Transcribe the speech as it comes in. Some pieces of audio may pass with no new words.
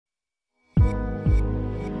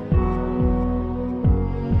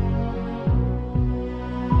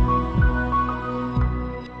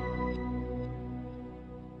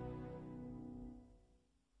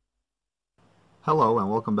Hello and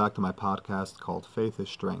welcome back to my podcast called Faith is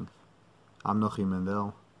Strength. I'm Nochi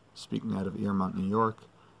Mendel, speaking out of Earmont, New York,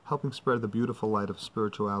 helping spread the beautiful light of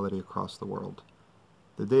spirituality across the world.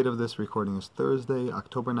 The date of this recording is Thursday,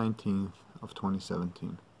 October 19th of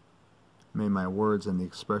 2017. May my words and the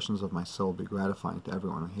expressions of my soul be gratifying to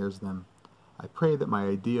everyone who hears them. I pray that my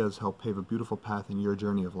ideas help pave a beautiful path in your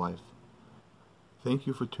journey of life. Thank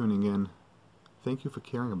you for tuning in. Thank you for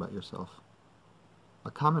caring about yourself. A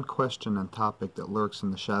common question and topic that lurks in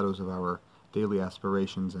the shadows of our daily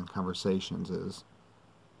aspirations and conversations is,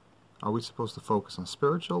 are we supposed to focus on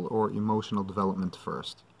spiritual or emotional development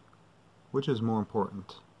first? Which is more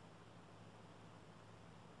important?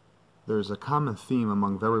 There is a common theme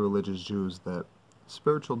among very religious Jews that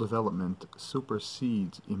spiritual development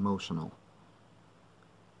supersedes emotional.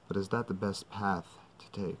 But is that the best path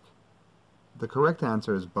to take? The correct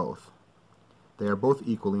answer is both. They are both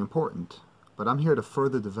equally important. But I'm here to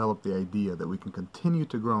further develop the idea that we can continue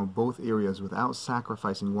to grow in both areas without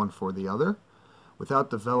sacrificing one for the other,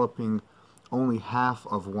 without developing only half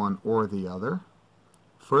of one or the other.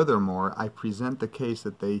 Furthermore, I present the case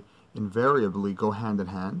that they invariably go hand in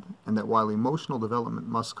hand, and that while emotional development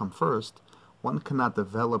must come first, one cannot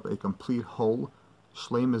develop a complete whole,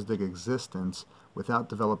 shlemistic existence without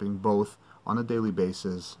developing both on a daily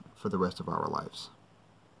basis for the rest of our lives.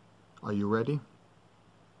 Are you ready?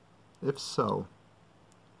 If so,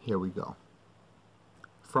 here we go.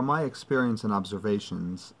 From my experience and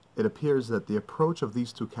observations, it appears that the approach of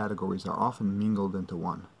these two categories are often mingled into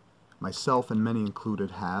one. Myself and many included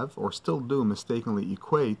have, or still do, mistakenly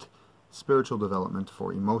equate spiritual development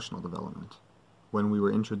for emotional development. When we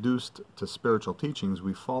were introduced to spiritual teachings,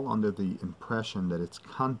 we fall under the impression that its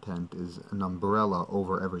content is an umbrella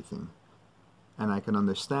over everything. And I can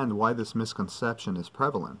understand why this misconception is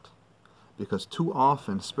prevalent, because too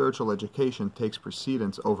often spiritual education takes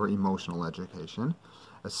precedence over emotional education,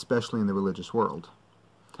 especially in the religious world.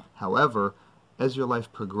 However, as your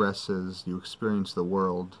life progresses, you experience the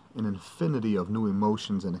world, an infinity of new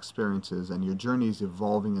emotions and experiences, and your journey is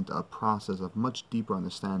evolving into a process of much deeper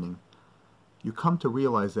understanding. You come to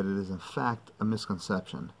realize that it is in fact a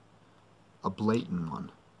misconception, a blatant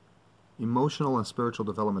one. Emotional and spiritual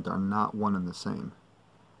development are not one and the same.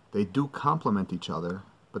 They do complement each other,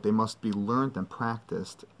 but they must be learned and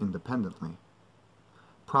practiced independently.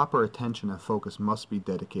 Proper attention and focus must be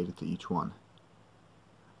dedicated to each one.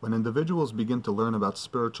 When individuals begin to learn about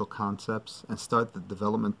spiritual concepts and start the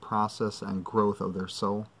development process and growth of their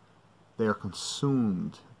soul, they are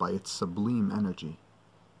consumed by its sublime energy.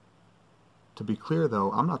 To be clear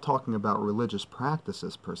though, I'm not talking about religious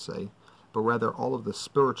practices per se, but rather all of the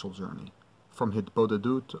spiritual journey, from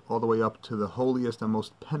Hitbodedut all the way up to the holiest and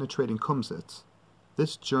most penetrating kumsitz.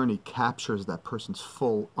 This journey captures that person's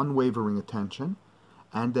full, unwavering attention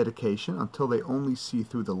and dedication until they only see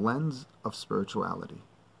through the lens of spirituality.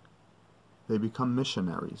 They become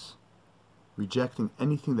missionaries, rejecting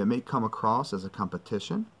anything that may come across as a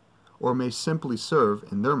competition, or may simply serve,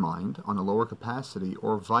 in their mind, on a lower capacity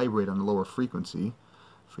or vibrate on a lower frequency,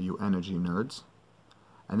 for you energy nerds.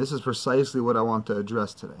 And this is precisely what I want to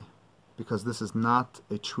address today, because this is not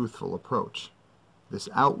a truthful approach. This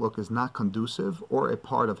outlook is not conducive or a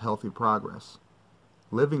part of healthy progress.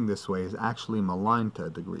 Living this way is actually maligned to a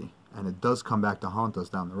degree, and it does come back to haunt us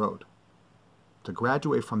down the road. To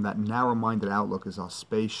graduate from that narrow-minded outlook is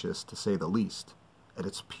auspicious, to say the least. At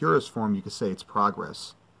its purest form, you could say it's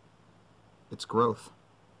progress. It's growth.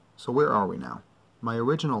 So where are we now? My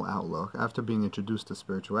original outlook, after being introduced to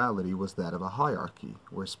spirituality, was that of a hierarchy,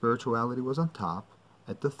 where spirituality was on top,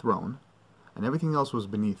 at the throne, and everything else was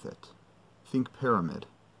beneath it. Think pyramid.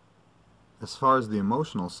 As far as the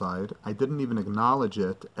emotional side, I didn't even acknowledge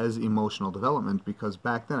it as emotional development because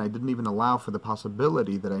back then I didn't even allow for the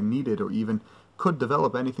possibility that I needed or even could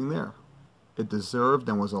develop anything there. It deserved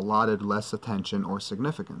and was allotted less attention or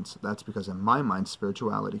significance. That's because in my mind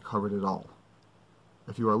spirituality covered it all.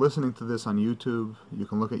 If you are listening to this on YouTube, you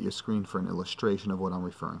can look at your screen for an illustration of what I'm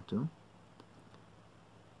referring to.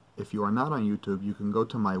 If you are not on YouTube, you can go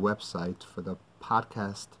to my website for the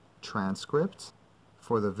podcast transcripts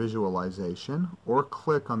for the visualization, or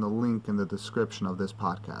click on the link in the description of this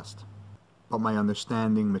podcast. But my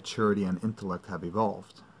understanding, maturity, and intellect have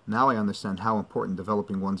evolved. Now I understand how important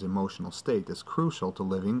developing one's emotional state is crucial to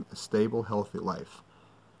living a stable, healthy life.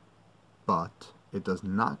 But it does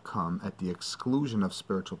not come at the exclusion of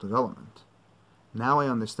spiritual development. Now I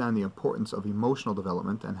understand the importance of emotional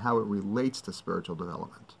development and how it relates to spiritual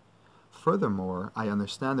development. Furthermore, I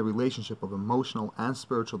understand the relationship of emotional and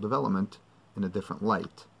spiritual development in a different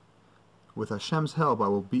light. With Hashem's help, I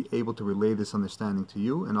will be able to relay this understanding to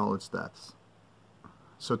you in all its depths.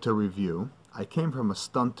 So to review, I came from a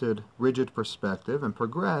stunted, rigid perspective and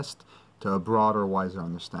progressed to a broader, wiser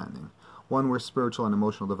understanding. One where spiritual and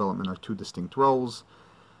emotional development are two distinct roles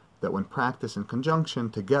that when practiced in conjunction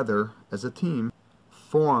together as a team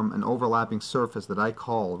form an overlapping surface that I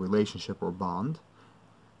call relationship or bond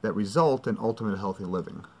that result in ultimate healthy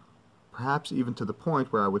living. Perhaps even to the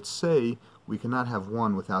point where I would say we cannot have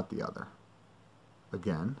one without the other.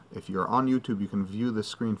 Again, if you're on YouTube, you can view the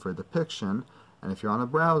screen for a depiction, and if you're on a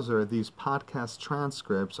browser, these podcast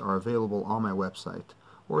transcripts are available on my website,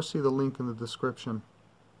 or see the link in the description.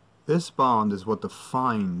 This bond is what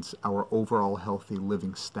defines our overall healthy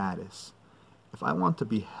living status. If I want to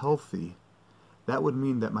be healthy, that would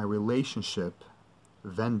mean that my relationship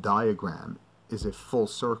Venn diagram is a full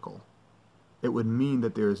circle. It would mean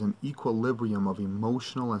that there is an equilibrium of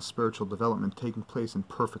emotional and spiritual development taking place in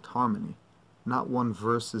perfect harmony. Not one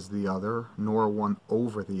versus the other, nor one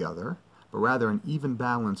over the other, but rather an even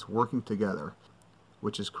balance working together,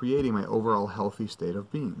 which is creating my overall healthy state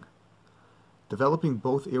of being. Developing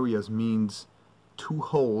both areas means two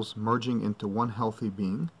wholes merging into one healthy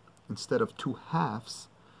being, instead of two halves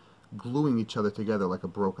gluing each other together like a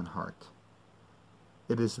broken heart.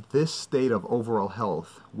 It is this state of overall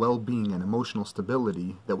health, well-being, and emotional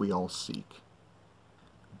stability that we all seek.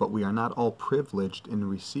 But we are not all privileged in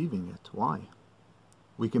receiving it. Why?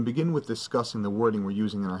 We can begin with discussing the wording we're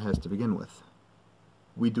using in our heads to begin with.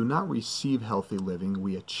 We do not receive healthy living,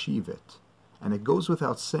 we achieve it. And it goes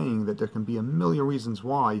without saying that there can be a million reasons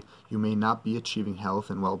why you may not be achieving health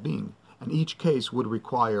and well-being, and each case would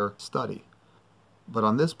require study. But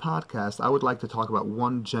on this podcast, I would like to talk about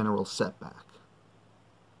one general setback: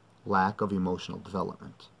 lack of emotional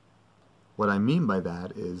development. What I mean by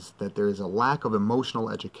that is that there is a lack of emotional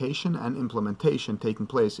education and implementation taking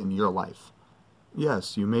place in your life.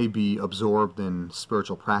 Yes, you may be absorbed in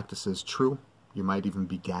spiritual practices, true. You might even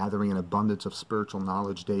be gathering an abundance of spiritual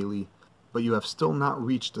knowledge daily, but you have still not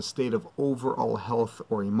reached a state of overall health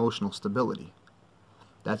or emotional stability.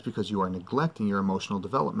 That's because you are neglecting your emotional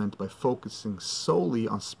development by focusing solely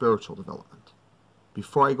on spiritual development.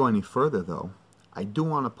 Before I go any further, though, I do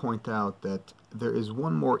want to point out that there is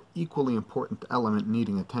one more equally important element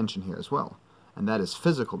needing attention here as well, and that is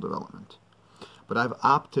physical development. But I've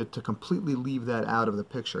opted to completely leave that out of the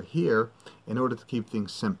picture here in order to keep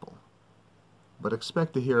things simple. But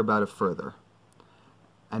expect to hear about it further.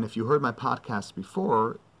 And if you heard my podcast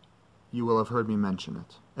before, you will have heard me mention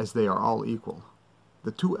it, as they are all equal.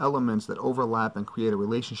 The two elements that overlap and create a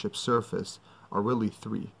relationship surface are really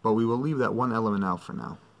three, but we will leave that one element out for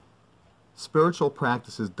now. Spiritual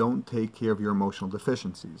practices don't take care of your emotional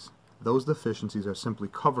deficiencies. Those deficiencies are simply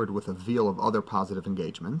covered with a veil of other positive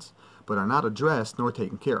engagements, but are not addressed nor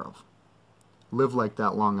taken care of. Live like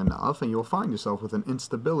that long enough, and you'll find yourself with an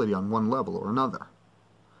instability on one level or another.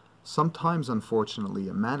 Sometimes, unfortunately,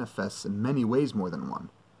 it manifests in many ways more than one.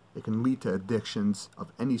 It can lead to addictions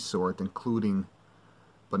of any sort, including,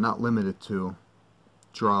 but not limited to,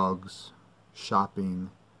 drugs, shopping,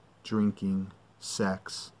 drinking,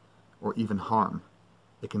 sex, or even harm.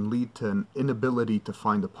 It can lead to an inability to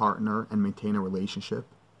find a partner and maintain a relationship.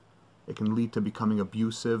 It can lead to becoming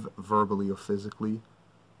abusive, verbally or physically,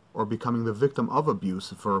 or becoming the victim of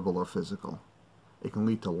abuse, verbal or physical. It can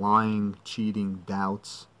lead to lying, cheating,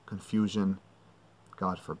 doubts, confusion,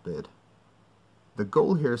 God forbid. The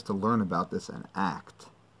goal here is to learn about this and act.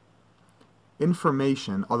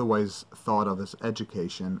 Information, otherwise thought of as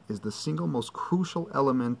education, is the single most crucial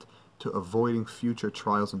element to avoiding future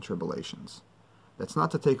trials and tribulations. That's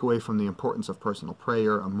not to take away from the importance of personal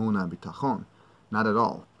prayer, amunah, and bitachon. Not at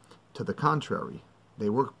all. To the contrary, they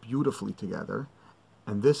work beautifully together,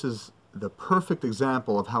 and this is the perfect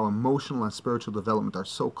example of how emotional and spiritual development are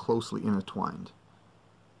so closely intertwined.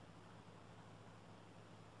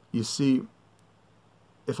 You see,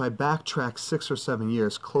 if I backtrack 6 or 7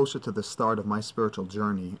 years closer to the start of my spiritual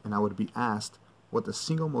journey, and I would be asked what the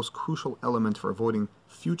single most crucial element for avoiding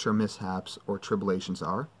future mishaps or tribulations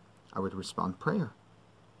are, I would respond prayer.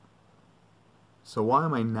 So why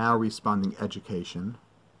am I now responding education?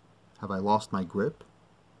 Have I lost my grip?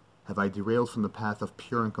 Have I derailed from the path of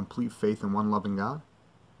pure and complete faith in one loving God?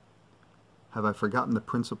 Have I forgotten the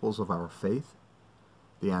principles of our faith?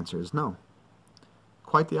 The answer is no.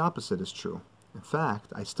 Quite the opposite is true. In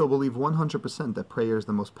fact, I still believe 100% that prayer is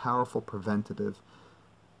the most powerful preventative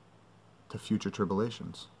to future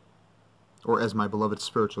tribulations. Or as my beloved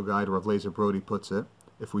spiritual guide Rav Lazer Brody puts it,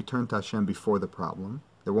 if we turn to Hashem before the problem,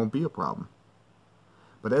 there won't be a problem.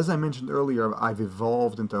 But as I mentioned earlier, I've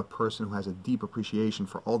evolved into a person who has a deep appreciation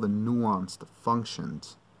for all the nuanced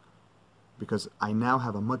functions because I now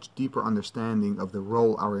have a much deeper understanding of the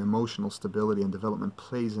role our emotional stability and development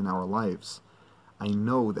plays in our lives. I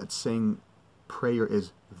know that saying prayer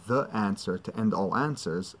is the answer to end all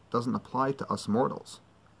answers doesn't apply to us mortals.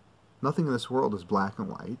 Nothing in this world is black and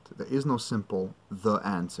white. There is no simple the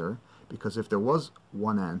answer, because if there was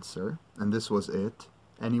one answer, and this was it,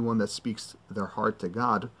 anyone that speaks their heart to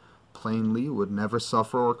God plainly would never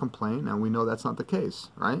suffer or complain, and we know that's not the case,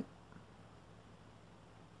 right?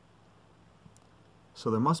 So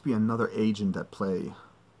there must be another agent at play.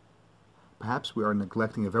 Perhaps we are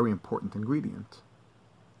neglecting a very important ingredient.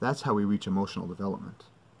 That's how we reach emotional development.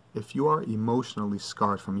 If you are emotionally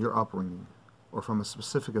scarred from your upbringing or from a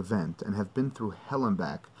specific event and have been through hell and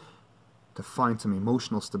back to find some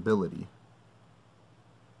emotional stability,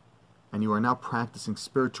 and you are now practicing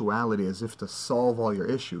spirituality as if to solve all your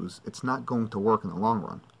issues, it's not going to work in the long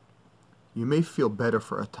run. You may feel better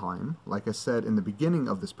for a time. Like I said in the beginning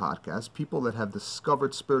of this podcast, people that have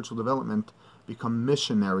discovered spiritual development become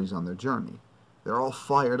missionaries on their journey. They're all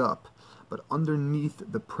fired up, but underneath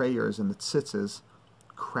the prayers and the tzitzis,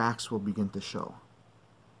 cracks will begin to show.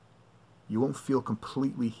 You won't feel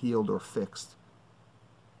completely healed or fixed,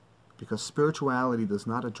 because spirituality does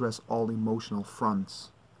not address all emotional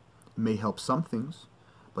fronts. It may help some things,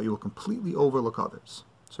 but you will completely overlook others.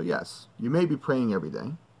 So yes, you may be praying every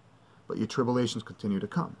day, but your tribulations continue to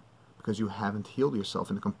come because you haven't healed yourself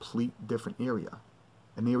in a complete different area,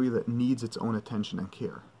 an area that needs its own attention and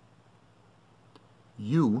care.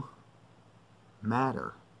 You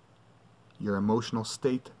matter. Your emotional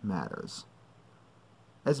state matters.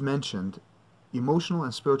 As mentioned, emotional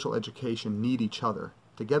and spiritual education need each other.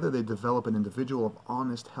 Together they develop an individual of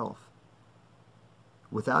honest health.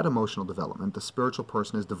 Without emotional development, the spiritual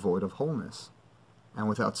person is devoid of wholeness. And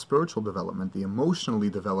without spiritual development, the emotionally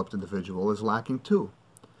developed individual is lacking too.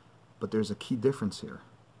 But there's a key difference here.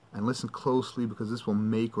 And listen closely, because this will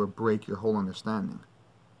make or break your whole understanding.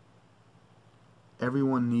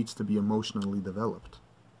 Everyone needs to be emotionally developed.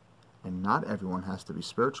 And not everyone has to be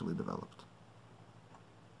spiritually developed.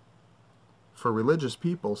 For religious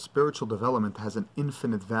people, spiritual development has an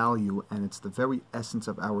infinite value, and it's the very essence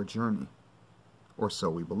of our journey. Or so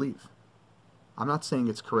we believe. I'm not saying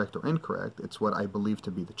it's correct or incorrect, it's what I believe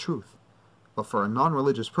to be the truth. But for a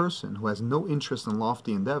non-religious person who has no interest in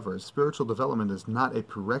lofty endeavors, spiritual development is not a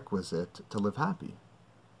prerequisite to live happy.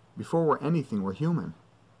 Before we're anything, we're human.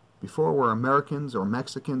 Before we're Americans or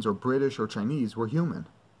Mexicans or British or Chinese, we're human.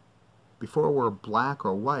 Before we're black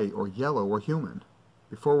or white or yellow, we're human.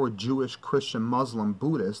 Before we're Jewish, Christian, Muslim,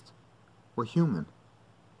 Buddhist, we're human.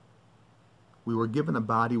 We were given a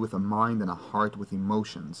body with a mind and a heart with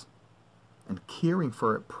emotions. And caring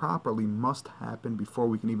for it properly must happen before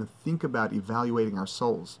we can even think about evaluating our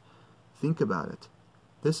souls. Think about it.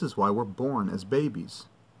 This is why we're born as babies.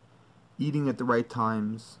 Eating at the right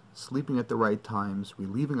times, sleeping at the right times,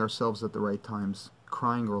 relieving ourselves at the right times,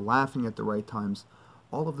 crying or laughing at the right times.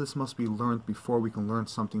 All of this must be learned before we can learn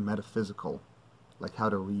something metaphysical, like how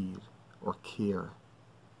to read or care.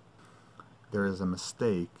 There is a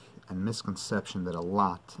mistake and misconception that a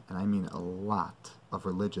lot, and I mean a lot, of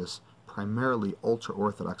religious, primarily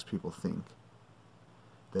ultra-Orthodox people think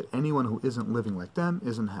that anyone who isn't living like them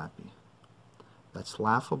isn't happy. That's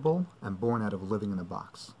laughable and born out of living in a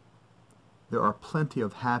box. There are plenty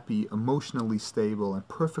of happy, emotionally stable, and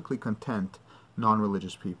perfectly content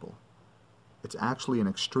non-religious people. It's actually an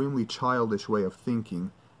extremely childish way of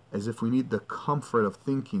thinking, as if we need the comfort of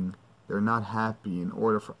thinking they're not happy in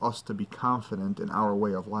order for us to be confident in our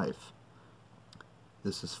way of life.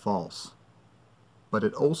 This is false. But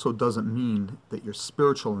it also doesn't mean that your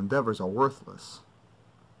spiritual endeavors are worthless.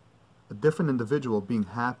 A different individual being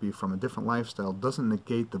happy from a different lifestyle doesn't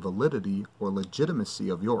negate the validity or legitimacy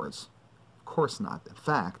of yours. Of course not. In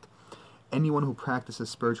fact, anyone who practices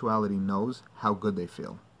spirituality knows how good they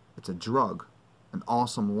feel. It's a drug, an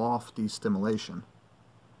awesome, lofty stimulation.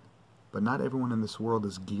 But not everyone in this world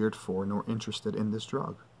is geared for nor interested in this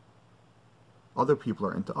drug. Other people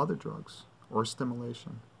are into other drugs or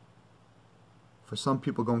stimulation. For some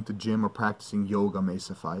people, going to gym or practicing yoga may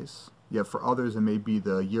suffice. Yet for others, it may be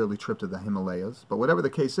the yearly trip to the Himalayas. But whatever the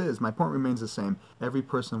case is, my point remains the same. Every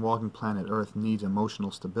person walking planet Earth needs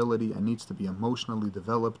emotional stability and needs to be emotionally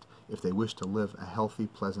developed if they wish to live a healthy,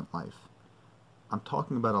 pleasant life. I'm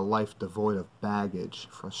talking about a life devoid of baggage,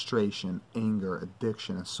 frustration, anger,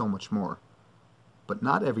 addiction, and so much more. But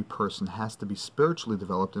not every person has to be spiritually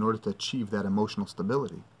developed in order to achieve that emotional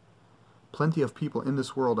stability. Plenty of people in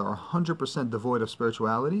this world are 100% devoid of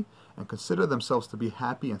spirituality and consider themselves to be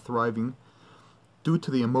happy and thriving due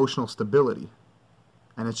to the emotional stability.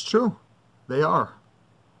 And it's true. They are.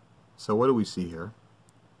 So what do we see here?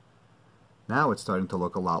 Now it's starting to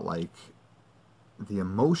look a lot like the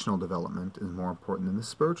emotional development is more important than the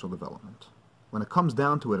spiritual development. When it comes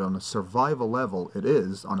down to it, on a survival level, it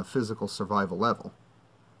is on a physical survival level.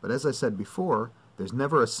 But as I said before, there's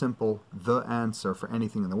never a simple the answer for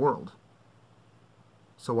anything in the world.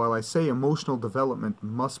 So while I say emotional development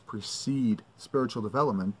must precede spiritual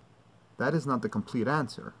development, that is not the complete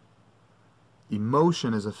answer.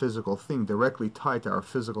 Emotion is a physical thing directly tied to our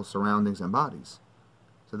physical surroundings and bodies.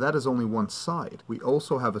 So that is only one side. We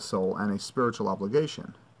also have a soul and a spiritual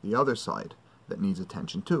obligation, the other side, that needs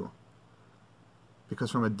attention too.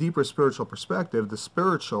 Because from a deeper spiritual perspective, the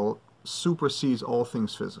spiritual supersedes all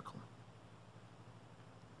things physical.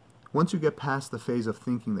 Once you get past the phase of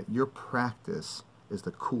thinking that your practice is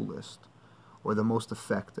the coolest or the most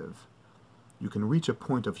effective, you can reach a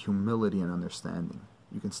point of humility and understanding.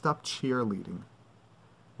 You can stop cheerleading.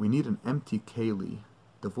 We need an empty keli,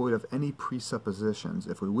 devoid of any presuppositions,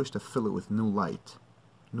 if we wish to fill it with new light,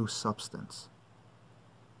 new substance.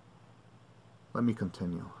 Let me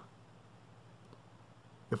continue.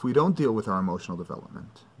 If we don't deal with our emotional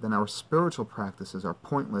development, then our spiritual practices are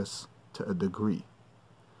pointless to a degree,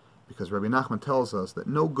 because Rabbi Nachman tells us that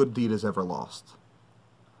no good deed is ever lost.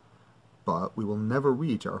 But we will never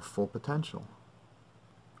reach our full potential.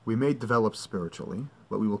 We may develop spiritually,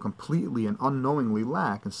 but we will completely and unknowingly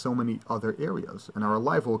lack in so many other areas, and our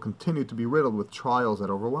life will continue to be riddled with trials that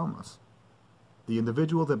overwhelm us. The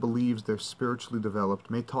individual that believes they're spiritually developed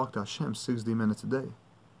may talk to Hashem 60 minutes a day.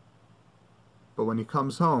 But when he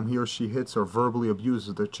comes home, he or she hits or verbally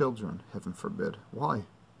abuses their children, heaven forbid. Why?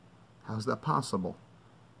 How is that possible?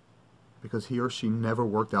 Because he or she never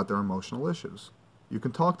worked out their emotional issues. You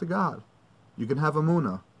can talk to God. You can have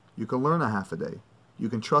emunah. You can learn a half a day. You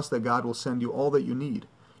can trust that God will send you all that you need.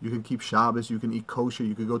 You can keep Shabbos, you can eat kosher,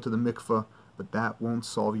 you can go to the mikveh, but that won't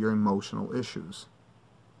solve your emotional issues.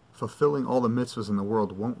 Fulfilling all the mitzvahs in the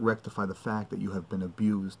world won't rectify the fact that you have been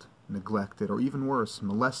abused, neglected, or even worse,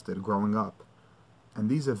 molested growing up. And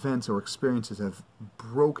these events or experiences have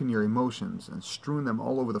broken your emotions and strewn them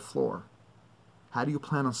all over the floor. How do you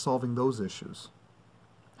plan on solving those issues?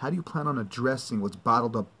 How do you plan on addressing what's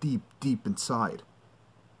bottled up deep, deep inside?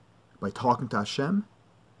 By talking to Hashem?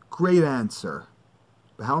 Great answer.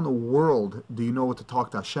 But how in the world do you know what to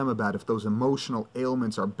talk to Hashem about if those emotional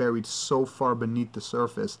ailments are buried so far beneath the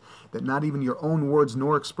surface that not even your own words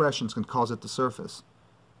nor expressions can cause it to surface?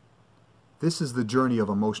 This is the journey of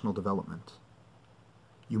emotional development.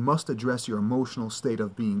 You must address your emotional state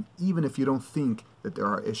of being, even if you don't think that there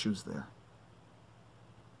are issues there.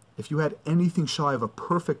 If you had anything shy of a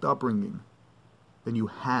perfect upbringing, then you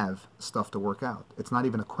have stuff to work out. It's not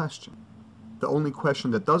even a question. The only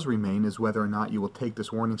question that does remain is whether or not you will take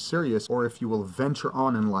this warning serious, or if you will venture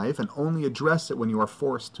on in life and only address it when you are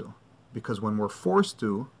forced to. Because when we're forced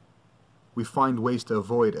to, we find ways to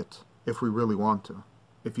avoid it, if we really want to.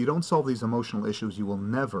 If you don't solve these emotional issues, you will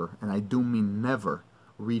never, and I do mean never,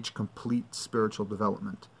 reach complete spiritual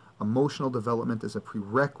development. Emotional development is a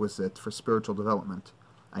prerequisite for spiritual development.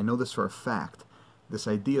 I know this for a fact. This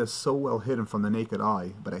idea is so well hidden from the naked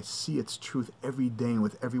eye, but I see its truth every day and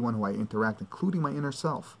with everyone who I interact, including my inner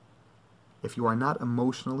self. If you are not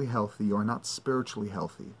emotionally healthy, you are not spiritually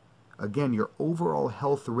healthy. Again, your overall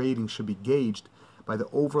health rating should be gauged by the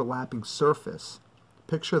overlapping surface.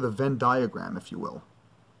 Picture the Venn diagram, if you will.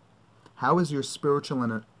 How is your spiritual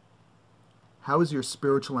and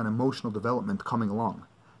emotional development coming along?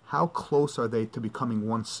 How close are they to becoming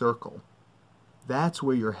one circle? That's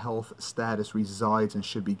where your health status resides and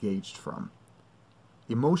should be gauged from.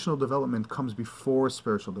 Emotional development comes before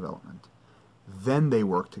spiritual development. Then they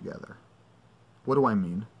work together. What do I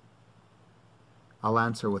mean? I'll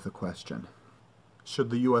answer with a question. Should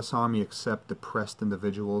the U.S. Army accept depressed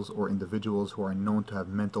individuals or individuals who are known to have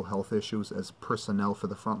mental health issues as personnel for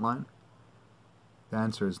the front line? The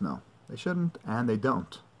answer is no. They shouldn't, and they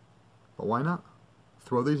don't. But why not?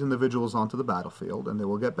 Throw these individuals onto the battlefield and they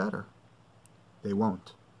will get better. They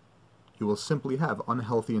won't. You will simply have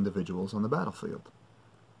unhealthy individuals on the battlefield.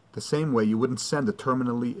 The same way you wouldn't send a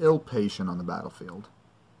terminally ill patient on the battlefield.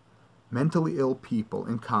 Mentally ill people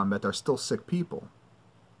in combat are still sick people.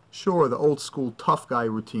 Sure, the old school tough guy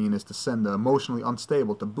routine is to send the emotionally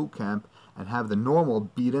unstable to boot camp and have the normal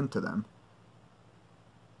beat into them.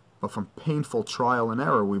 But from painful trial and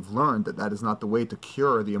error, we've learned that that is not the way to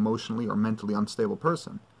cure the emotionally or mentally unstable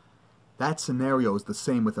person. That scenario is the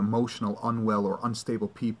same with emotional, unwell, or unstable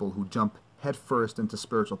people who jump headfirst into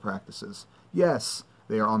spiritual practices. Yes,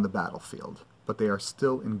 they are on the battlefield, but they are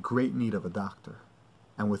still in great need of a doctor.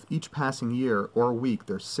 And with each passing year or week,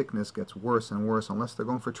 their sickness gets worse and worse unless they're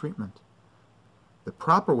going for treatment. The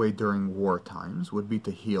proper way during war times would be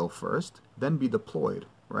to heal first, then be deployed,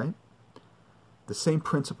 right? The same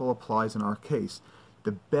principle applies in our case.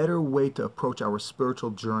 The better way to approach our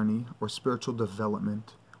spiritual journey or spiritual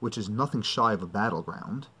development, which is nothing shy of a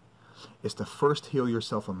battleground, is to first heal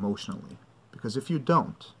yourself emotionally. Because if you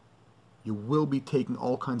don't, you will be taking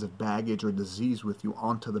all kinds of baggage or disease with you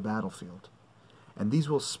onto the battlefield. And these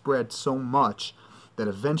will spread so much that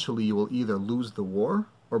eventually you will either lose the war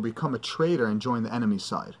or become a traitor and join the enemy's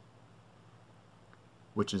side,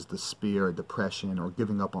 which is despair, depression, or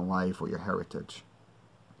giving up on life or your heritage.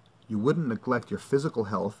 You wouldn't neglect your physical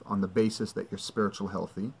health on the basis that you're spiritually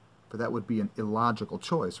healthy, for that would be an illogical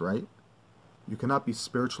choice, right? You cannot be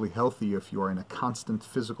spiritually healthy if you are in a constant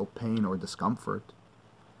physical pain or discomfort.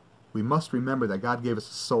 We must remember that God gave us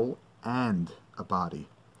a soul and a body.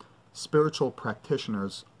 Spiritual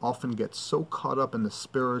practitioners often get so caught up in the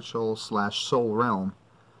spiritual/soul realm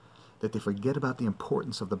that they forget about the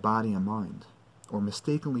importance of the body and mind, or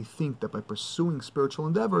mistakenly think that by pursuing spiritual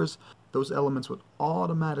endeavors, those elements would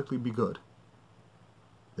automatically be good.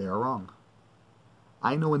 They are wrong.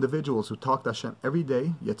 I know individuals who talk to Hashem every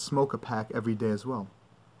day, yet smoke a pack every day as well.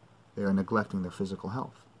 They are neglecting their physical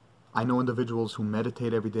health. I know individuals who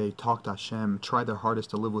meditate every day, talk to Hashem, try their hardest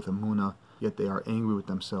to live with Emunah, yet they are angry with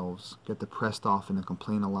themselves, get depressed often and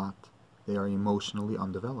complain a lot. They are emotionally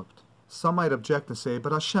undeveloped. Some might object and say,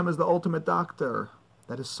 but Hashem is the ultimate doctor.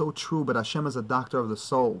 That is so true, but Hashem is a doctor of the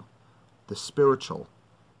soul, the spiritual.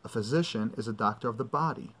 A physician is a doctor of the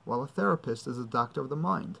body, while a therapist is a doctor of the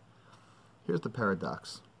mind. Here's the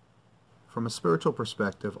paradox. From a spiritual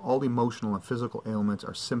perspective, all emotional and physical ailments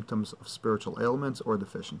are symptoms of spiritual ailments or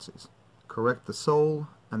deficiencies. Correct the soul,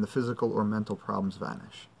 and the physical or mental problems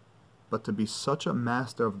vanish. But to be such a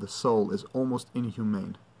master of the soul is almost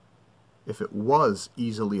inhumane. If it was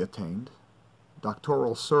easily attained,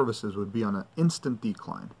 doctoral services would be on an instant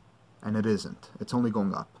decline. And it isn't. It's only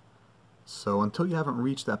going up. So until you haven't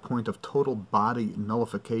reached that point of total body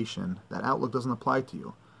nullification, that outlook doesn't apply to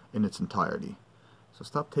you in its entirety. So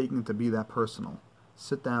stop taking it to be that personal.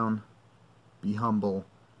 Sit down, be humble.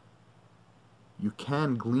 You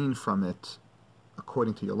can glean from it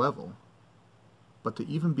according to your level. But to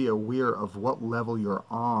even be aware of what level you're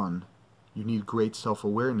on, you need great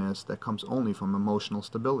self-awareness that comes only from emotional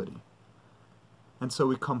stability. And so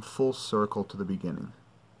we come full circle to the beginning.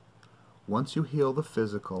 Once you heal the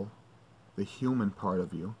physical, the human part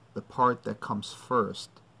of you, the part that comes first,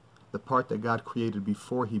 the part that God created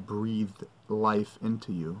before He breathed life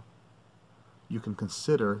into you, you can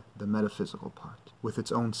consider the metaphysical part, with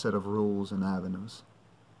its own set of rules and avenues.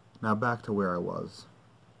 Now back to where I was.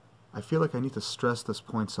 I feel like I need to stress this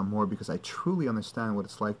point some more because I truly understand what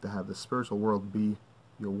it's like to have the spiritual world be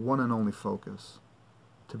your one and only focus.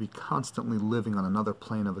 To be constantly living on another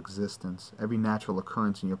plane of existence. Every natural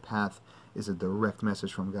occurrence in your path is a direct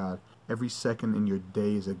message from God. Every second in your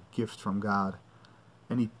day is a gift from God.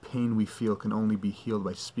 Any pain we feel can only be healed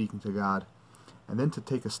by speaking to God. And then to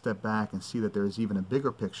take a step back and see that there is even a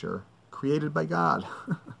bigger picture created by God.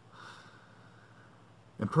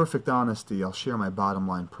 In perfect honesty, I'll share my bottom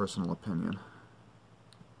line personal opinion.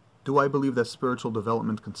 Do I believe that spiritual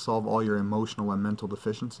development can solve all your emotional and mental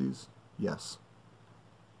deficiencies? Yes.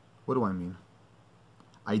 What do I mean?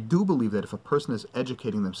 I do believe that if a person is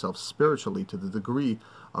educating themselves spiritually to the degree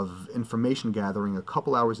of information gathering a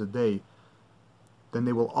couple hours a day, then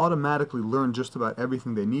they will automatically learn just about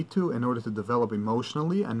everything they need to in order to develop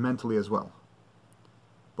emotionally and mentally as well.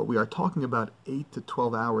 But we are talking about 8 to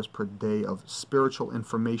 12 hours per day of spiritual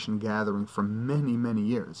information gathering for many, many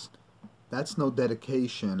years. That's no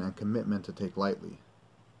dedication and commitment to take lightly.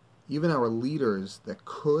 Even our leaders that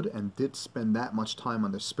could and did spend that much time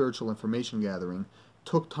on their spiritual information gathering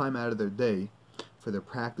took time out of their day for their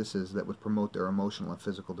practices that would promote their emotional and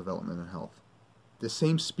physical development and health. The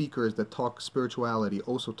same speakers that talk spirituality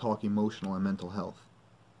also talk emotional and mental health.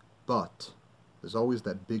 But, there's always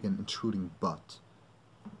that big and intruding but.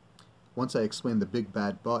 Once I explain the big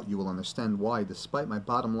bad but, you will understand why, despite my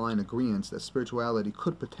bottom line agreements that spirituality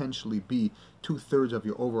could potentially be 2/3 of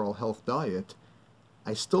your overall health diet,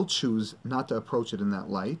 I still choose not to approach it in that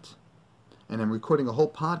light, and I'm recording a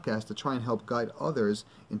whole podcast to try and help guide others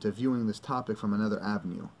into viewing this topic from another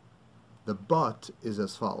avenue. The but is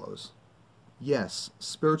as follows. Yes,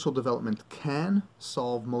 spiritual development can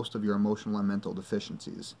solve most of your emotional and mental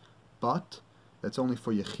deficiencies, but that's only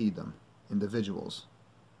for yechidim, individuals.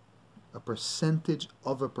 A percentage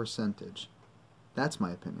of a percentage. That's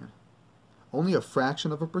my opinion. Only a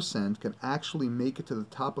fraction of a percent can actually make it to the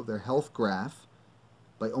top of their health graph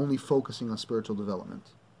by only focusing on spiritual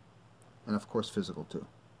development. And of course physical too.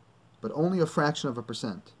 But only a fraction of a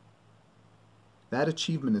percent. That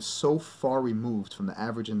achievement is so far removed from the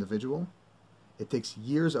average individual, it takes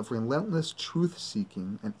years of relentless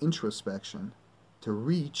truth-seeking and introspection to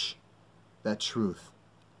reach that truth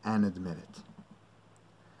and admit it.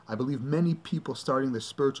 I believe many people starting their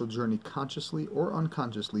spiritual journey consciously or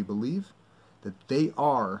unconsciously believe that they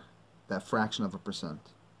are that fraction of a percent,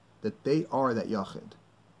 that they are that yachid,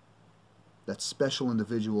 that special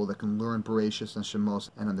individual that can learn Bereshis and Shemos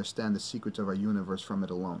and understand the secrets of our universe from it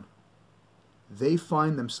alone. They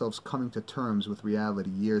find themselves coming to terms with reality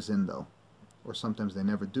years in, though, or sometimes they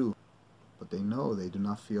never do, but they know they do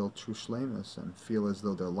not feel true shleimus and feel as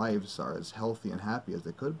though their lives are as healthy and happy as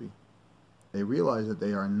they could be. They realize that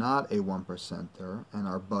they are not a 1%er and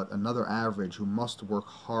are but another average who must work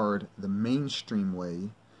hard the mainstream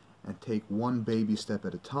way and take one baby step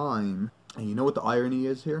at a time. And you know what the irony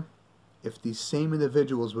is here? If these same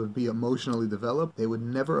individuals would be emotionally developed, they would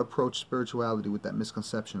never approach spirituality with that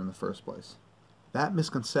misconception in the first place. That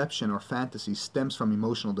misconception or fantasy stems from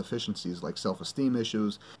emotional deficiencies like self-esteem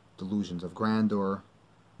issues, delusions of grandeur,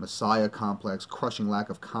 messiah complex, crushing lack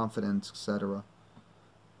of confidence, etc.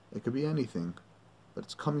 It could be anything, but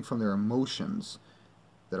it's coming from their emotions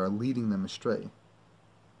that are leading them astray.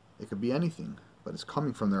 It could be anything, but it's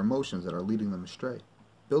coming from their emotions that are leading them astray.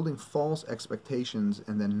 Building false expectations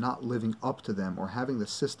and then not living up to them or having the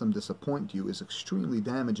system disappoint you is extremely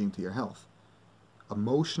damaging to your health.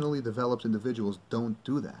 Emotionally developed individuals don't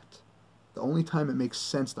do that. The only time it makes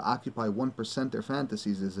sense to occupy 1% their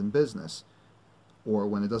fantasies is in business, or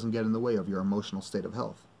when it doesn't get in the way of your emotional state of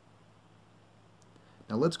health.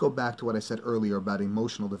 Now let's go back to what I said earlier about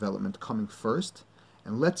emotional development coming first,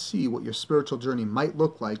 and let's see what your spiritual journey might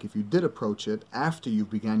look like if you did approach it after you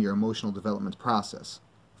began your emotional development process.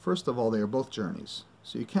 First of all, they are both journeys,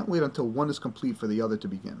 so you can't wait until one is complete for the other to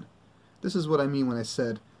begin. This is what I mean when I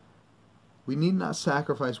said, we need not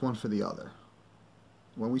sacrifice one for the other.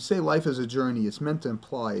 When we say life is a journey, it's meant to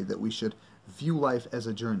imply that we should view life as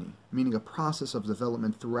a journey, meaning a process of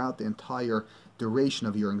development throughout the entire duration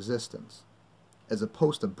of your existence, as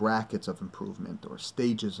opposed to brackets of improvement or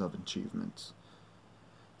stages of achievements.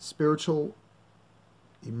 Spiritual,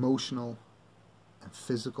 emotional, and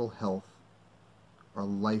physical health are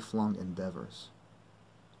lifelong endeavors.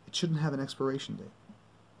 It shouldn't have an expiration date.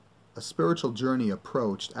 A spiritual journey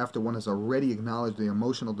approached after one has already acknowledged the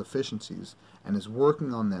emotional deficiencies and is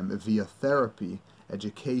working on them via therapy,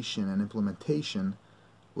 education, and implementation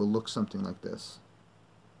will look something like this.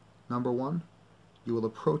 Number one, you will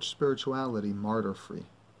approach spirituality martyr-free.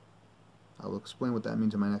 I will explain what that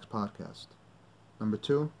means in my next podcast. Number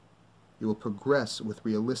two, you will progress with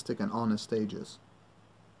realistic and honest stages.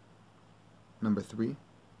 Number three,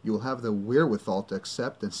 you will have the wherewithal to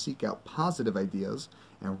accept and seek out positive ideas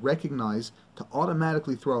and recognize to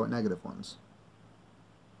automatically throw out negative ones.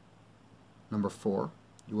 Number four,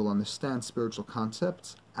 you will understand spiritual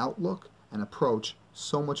concepts, outlook, and approach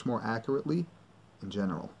so much more accurately in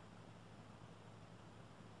general.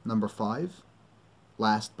 Number five,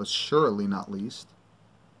 last but surely not least,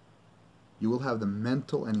 you will have the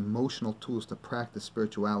mental and emotional tools to practice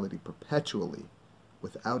spirituality perpetually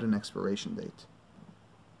without an expiration date.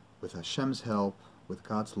 With Hashem's help, with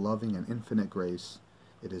God's loving and infinite grace,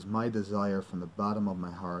 it is my desire from the bottom of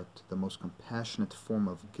my heart, the most compassionate form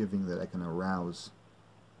of giving that I can arouse,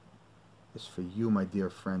 is for you, my dear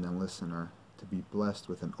friend and listener, to be blessed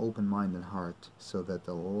with an open mind and heart so that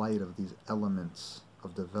the light of these elements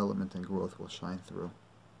of development and growth will shine through.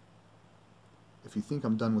 If you think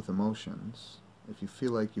I'm done with emotions, if you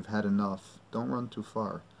feel like you've had enough, don't run too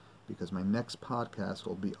far, because my next podcast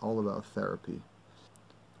will be all about therapy,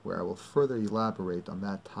 where I will further elaborate on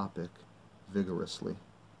that topic vigorously.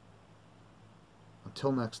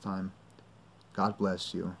 Until next time, God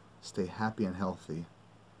bless you. Stay happy and healthy.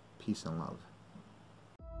 Peace and love.